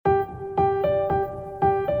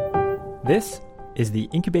This is the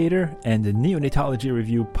Incubator and the Neonatology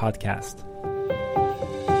Review podcast.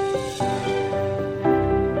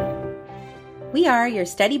 We are your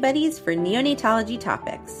study buddies for neonatology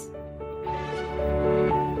topics.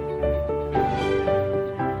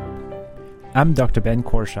 I'm Dr. Ben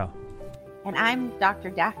Korshaw. And I'm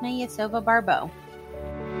Dr. Daphne Yasova-Barbeau.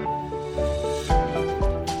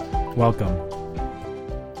 Welcome.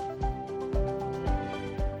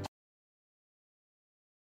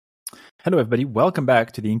 Hello, everybody. Welcome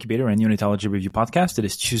back to the Incubator and Neonatology Review podcast. It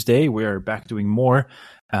is Tuesday. We're back doing more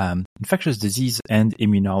infectious disease and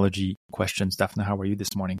immunology questions. Daphne, how are you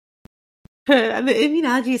this morning? The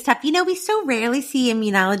immunology is tough. You know, we so rarely see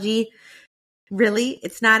immunology. Really,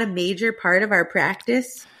 it's not a major part of our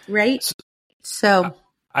practice, right? So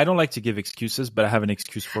I don't like to give excuses, but I have an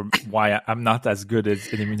excuse for why I'm not as good in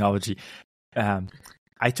immunology.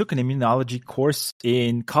 I took an immunology course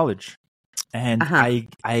in college. And I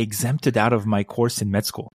exempted out of my course in med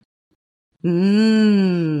school.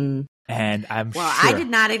 And I'm sure. I did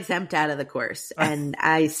not exempt out of the course, and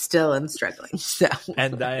I still am struggling. So,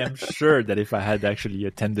 and I am sure that if I had actually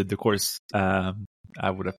attended the course, I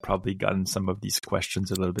would have probably gotten some of these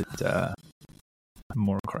questions a little bit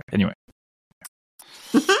more correct. Anyway.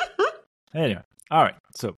 All right.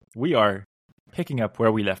 So we are picking up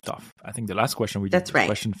where we left off. I think the last question we did was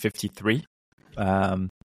question 53.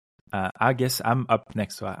 I guess I'm up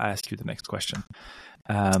next, so I ask you the next question.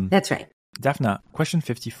 That's right. Daphne, question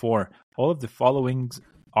 54. All of the following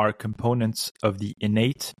are components of the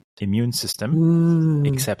innate immune system,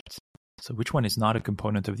 except, so which one is not a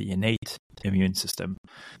component of the innate immune system?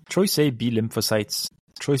 Choice A, B lymphocytes.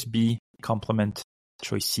 Choice B, complement.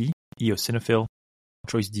 Choice C, eosinophil.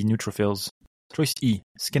 Choice D, neutrophils. Choice E,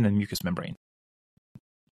 skin and mucous membrane.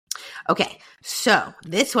 Okay, so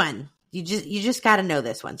this one. You just got to know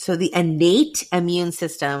this one. So the innate immune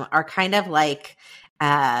system are kind of like,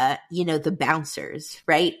 the bouncers,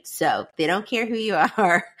 right? So they don't care who you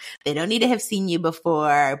are. They don't need to have seen you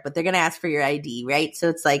before, but they're going to ask for your ID, right? So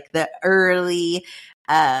it's like the early,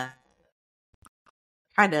 kind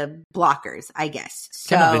of blockers, I guess.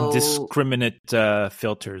 So, kind of indiscriminate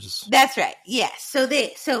filters. That's right. Yes. So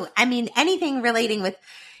anything relating with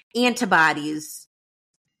antibodies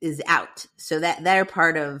is out. So that they're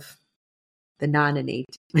part of the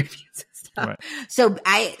non-innate immune system. Right. So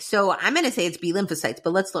I'm going to say it's B lymphocytes,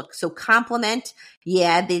 but let's look. So complement,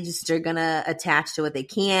 they just are going to attach to what they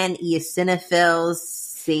can. Eosinophils,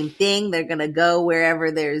 same thing. They're going to go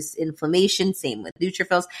wherever there's inflammation. Same with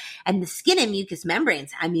neutrophils. And the skin and mucous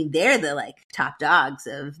membranes, they're the top dogs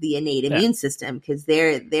of the innate immune system because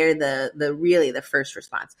they're the really the first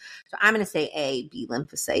response. So I'm going to say A, B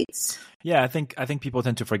lymphocytes. Yeah, I think people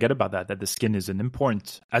tend to forget about that the skin is an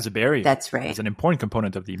important, as a barrier. That's right. Is an important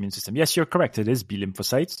component of the immune system. Yes, you're correct. It is B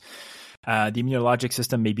lymphocytes. The immunologic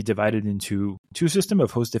system may be divided into two systems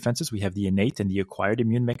of host defenses. We have the innate and the acquired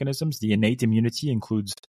immune mechanisms. The innate immunity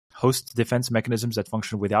includes host defense mechanisms that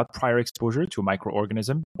function without prior exposure to a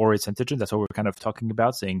microorganism or its antigen. That's what we're kind of talking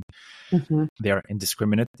about, saying they are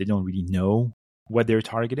indiscriminate. They don't really know what they're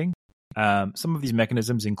targeting. Some of these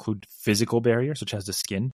mechanisms include physical barriers, such as the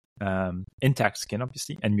skin, intact skin,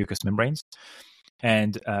 obviously, and mucous membranes.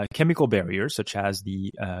 And chemical barriers, such as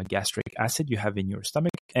the gastric acid you have in your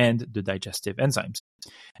stomach and the digestive enzymes.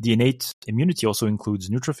 The innate immunity also includes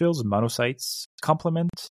neutrophils, monocytes,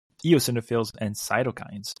 complement, eosinophils, and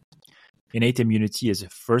cytokines. Innate immunity is a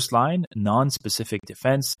first-line, non-specific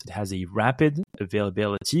defense. It has a rapid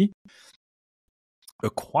availability.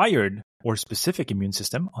 Acquired or specific immune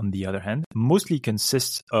system, on the other hand, mostly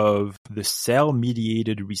consists of the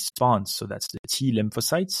cell-mediated response. So that's the T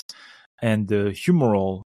lymphocytes and the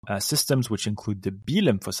humoral systems, which include the B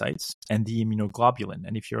lymphocytes and the immunoglobulin.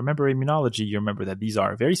 And if you remember immunology, you remember that these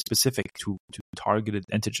are very specific to targeted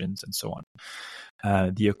antigens and so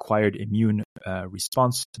on. The acquired immune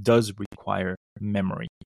response does require memory.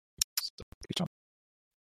 So, good job.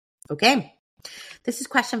 Okay. This is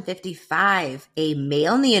question 55. A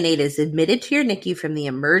male neonate is admitted to your NICU from the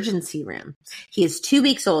emergency room. He is 2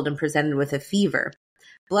 weeks old and presented with a fever.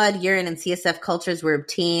 Blood, urine, and CSF cultures were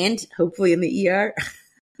obtained, hopefully in the ER.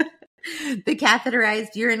 The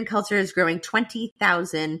catheterized urine culture is growing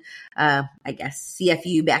 20,000,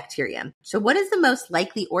 CFU bacteria. So what is the most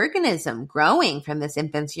likely organism growing from this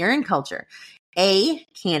infant's urine culture? A,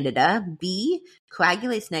 Candida. B,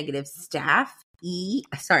 coagulase negative staph. C,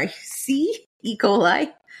 E.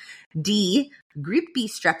 coli. D, group B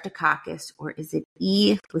streptococcus. Or is it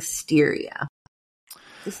E, Listeria?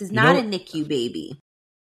 This is not a NICU baby.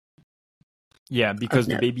 Yeah, because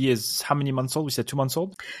the baby is how many months old? We said 2 months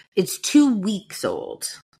old? It's 2 weeks old.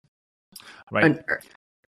 Right. On Earth.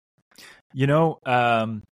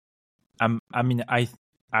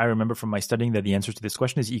 I remember from my studying that the answer to this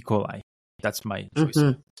question is E. coli. That's my choice.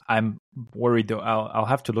 Mm-hmm. I'm worried though. I'll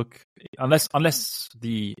have to look unless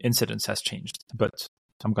the incidence has changed, but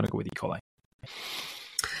I'm going to go with E. coli.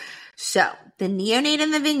 So the neonate in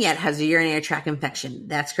the vignette has a urinary tract infection.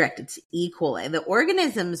 That's correct. It's E. coli. The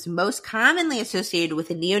organisms most commonly associated with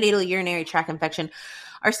a neonatal urinary tract infection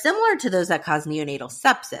are similar to those that cause neonatal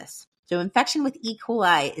sepsis. So infection with E.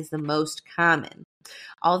 coli is the most common.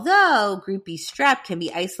 Although group B strep can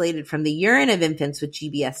be isolated from the urine of infants with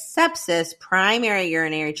GBS sepsis, primary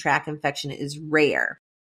urinary tract infection is rare.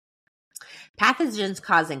 Pathogens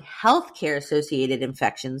causing healthcare associated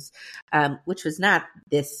infections, which was not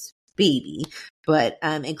this baby, but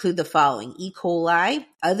include the following: E. coli,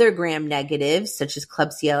 other gram negatives such as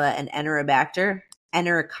Klebsiella and Enterobacter,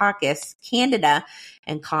 Enterococcus, Candida,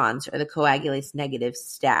 and cons are the coagulase negative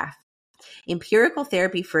staph. Empirical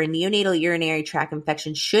therapy for a neonatal urinary tract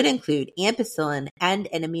infection should include ampicillin and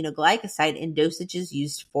an aminoglycoside in dosages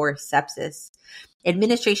used for sepsis.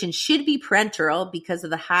 Administration should be parenteral because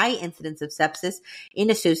of the high incidence of sepsis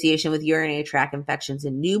in association with urinary tract infections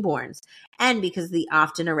in newborns and because of the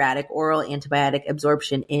often erratic oral antibiotic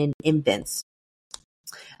absorption in infants.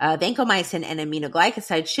 Vancomycin and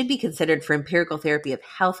aminoglycoside should be considered for empirical therapy of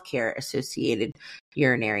healthcare-associated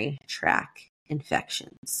urinary tract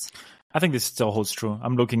infections. I think this still holds true.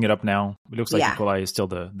 I'm looking it up now. It looks like E. coli is still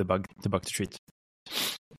the bug to treat.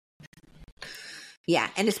 Yeah,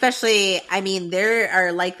 and especially, there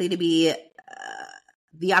are likely to be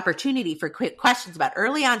the opportunity for quick questions about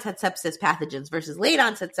early onset sepsis pathogens versus late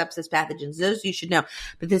onset sepsis pathogens. Those you should know.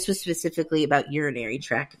 But this was specifically about urinary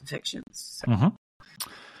tract infections. So. Mm-hmm.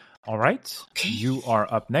 All right. Okay. You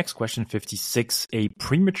are up next. Question 56. A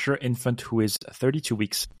premature infant who is 32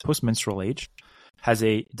 weeks postmenstrual age has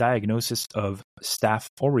a diagnosis of Staph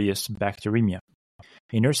aureus bacteremia.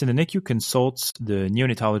 A nurse in the NICU consults the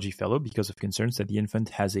neonatology fellow because of concerns that the infant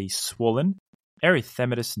has a swollen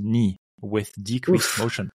erythematous knee with decreased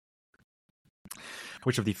motion.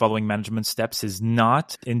 Which of the following management steps is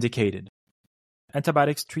not indicated?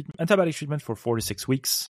 Antibiotic treatment for 4 to 6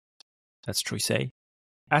 weeks. That's choice A.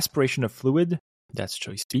 Aspiration of fluid. That's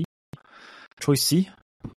choice B. Choice C.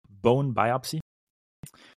 Bone biopsy.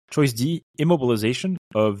 Choice D. Immobilization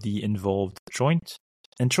of the involved joint.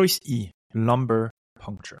 And choice E. Lumbar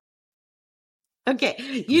puncture. Okay,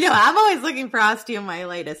 I'm always looking for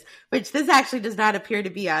osteomyelitis, which this actually does not appear to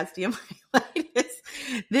be osteomyelitis.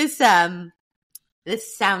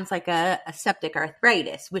 This sounds like a septic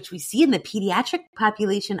arthritis, which we see in the pediatric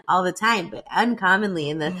population all the time, but uncommonly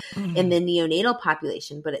in the neonatal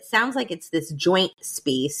population. But it sounds like it's this joint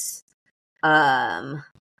space,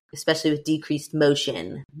 especially with decreased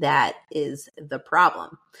motion, that is the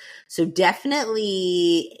problem. So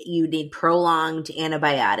definitely you need prolonged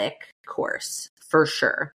antibiotic course for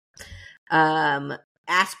sure.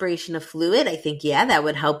 Aspiration of fluid, I think, that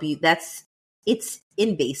would help you. It's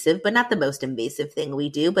invasive, but not the most invasive thing we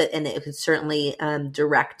do, and it could certainly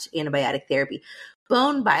direct antibiotic therapy.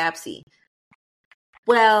 Bone biopsy.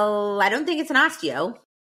 Well, I don't think it's an osteo.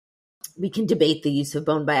 We can debate the use of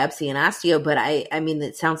bone biopsy and osteo, but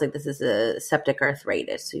it sounds like this is a septic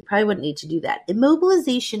arthritis, so you probably wouldn't need to do that.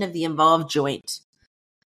 Immobilization of the involved joint.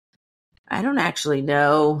 I don't actually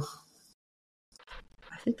know.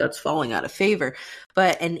 I think that's falling out of favor.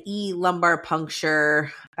 But an E, lumbar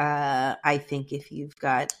puncture, I think if you've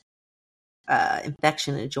got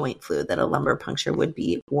infection in joint fluid, that a lumbar puncture would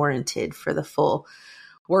be warranted for the full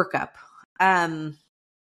workup.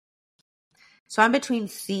 So I'm between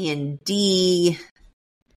C and D.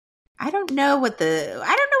 I don't know what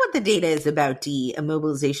the data is about D,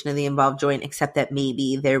 immobilization of the involved joint, except that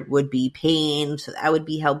maybe there would be pain, so that would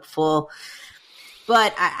be helpful.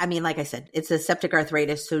 But like I said, it's a septic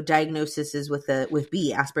arthritis, so diagnosis is with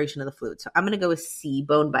B, aspiration of the fluid. So I'm going to go with C.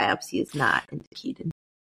 Bone biopsy is not indicated.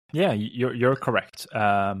 Yeah, you're correct.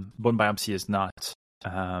 Bone biopsy is not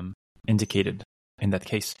indicated in that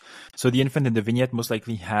case. So the infant in the vignette most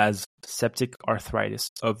likely has septic arthritis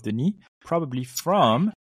of the knee, probably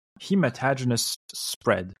from hematogenous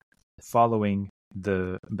spread following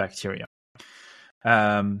the bacteria.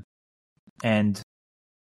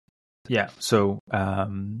 So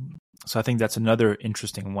I think that's another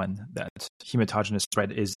interesting one, that hematogenous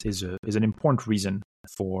spread is an important reason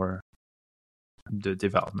for the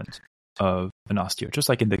development of an osteo, just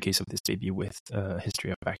like in the case of this baby with a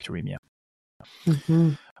history of bacteremia.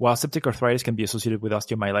 Mm-hmm. While septic arthritis can be associated with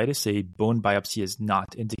osteomyelitis, a bone biopsy is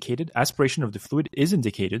not indicated. Aspiration of the fluid is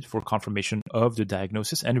indicated for confirmation of the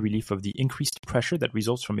diagnosis and relief of the increased pressure that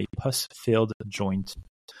results from a pus-filled joint.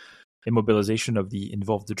 Immobilization of the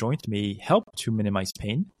involved joint may help to minimize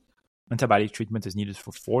pain. Antibiotic treatment is needed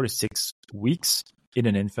for 4 to 6 weeks in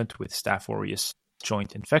an infant with Staph aureus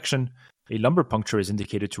joint infection. A lumbar puncture is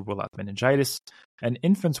indicated to rule out meningitis, and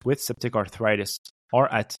infants with septic arthritis are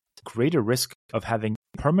at greater risk of having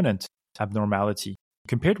permanent abnormality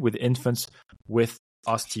compared with infants with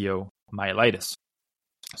osteomyelitis.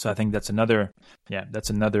 So I think that's another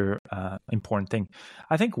important thing.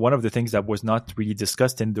 I think one of the things that was not really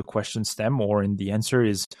discussed in the question stem or in the answer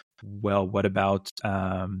is, well, what about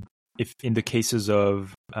if in the cases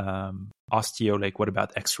of osteo, like what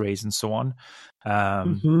about X-rays and so on?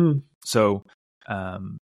 So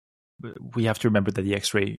we have to remember that the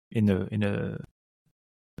X-ray in an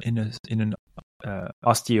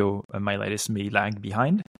osteomyelitis may lag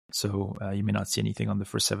behind, so you may not see anything on the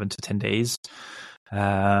first 7 to 10 days.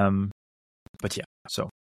 But yeah, so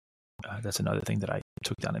that's another thing that I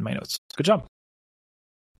took down in my notes. Good job.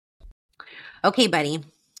 Okay, buddy.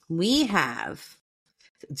 We have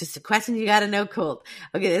just a question you got to know cold.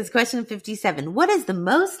 Okay, this is question 57. What is the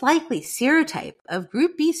most likely serotype of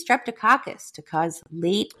group B streptococcus to cause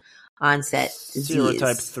late onset disease?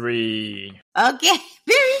 Serotype 3. Okay,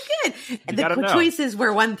 very good. The choices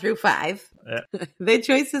were 1 through 5. Yeah. The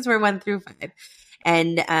choices were 1 through 5.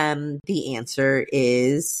 And the answer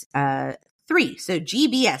is 3. So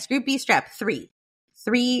GBS, group B strep, 3.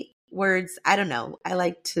 3 words. I don't know.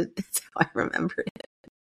 That's how I remember it.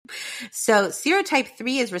 So serotype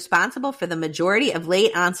 3 is responsible for the majority of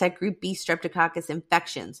late onset group B streptococcus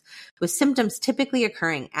infections, with symptoms typically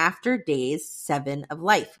occurring after days 7 of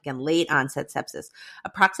life. Again, late onset sepsis.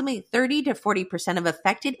 Approximately 30 to 40% of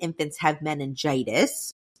affected infants have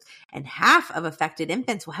meningitis, and half of affected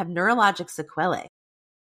infants will have neurologic sequelae.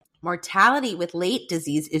 Mortality with late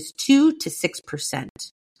disease is 2 to 6%.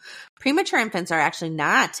 Premature infants are actually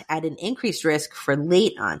not at an increased risk for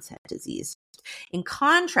late onset disease. In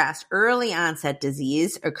contrast, early onset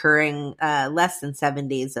disease occurring less than 7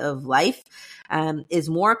 days of life is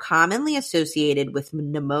more commonly associated with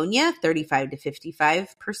pneumonia, 35 to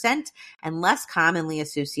 55%, and less commonly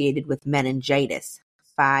associated with meningitis,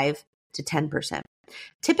 5 to 10%.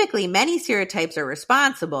 Typically, many serotypes are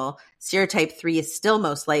responsible. Serotype 3 is still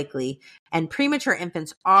most likely, and premature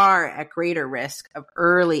infants are at greater risk of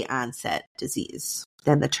early onset disease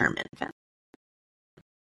than the term infant.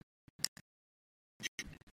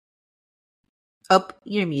 Oh,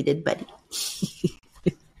 you're muted, buddy.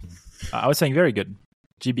 I was saying very good.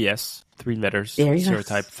 GBS, 3 letters. Very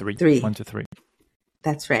serotype nice. 3. 1 to 3.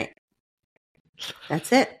 That's right.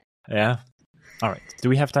 That's it. Yeah. All right. Do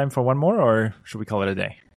we have time for one more, or should we call it a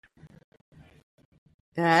day?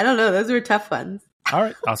 I don't know. Those were tough ones. All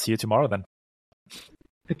right. I'll see you tomorrow then.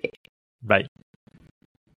 Okay. Bye.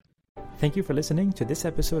 Thank you for listening to this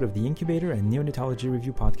episode of the Incubator and Neonatology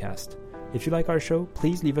Review podcast. If you like our show,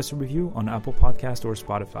 please leave us a review on Apple Podcast or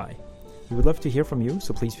Spotify. We would love to hear from you,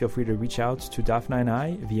 so please feel free to reach out to Daphna and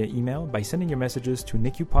I via email by sending your messages to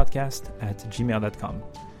nicupodcast@gmail.com.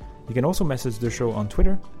 You can also message the show on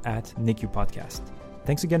Twitter @NICUPodcast.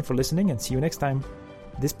 Thanks again for listening, and see you next time.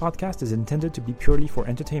 This podcast is intended to be purely for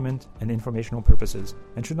entertainment and informational purposes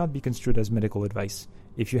and should not be construed as medical advice.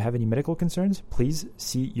 If you have any medical concerns, please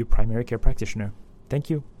see your primary care practitioner. Thank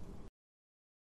you.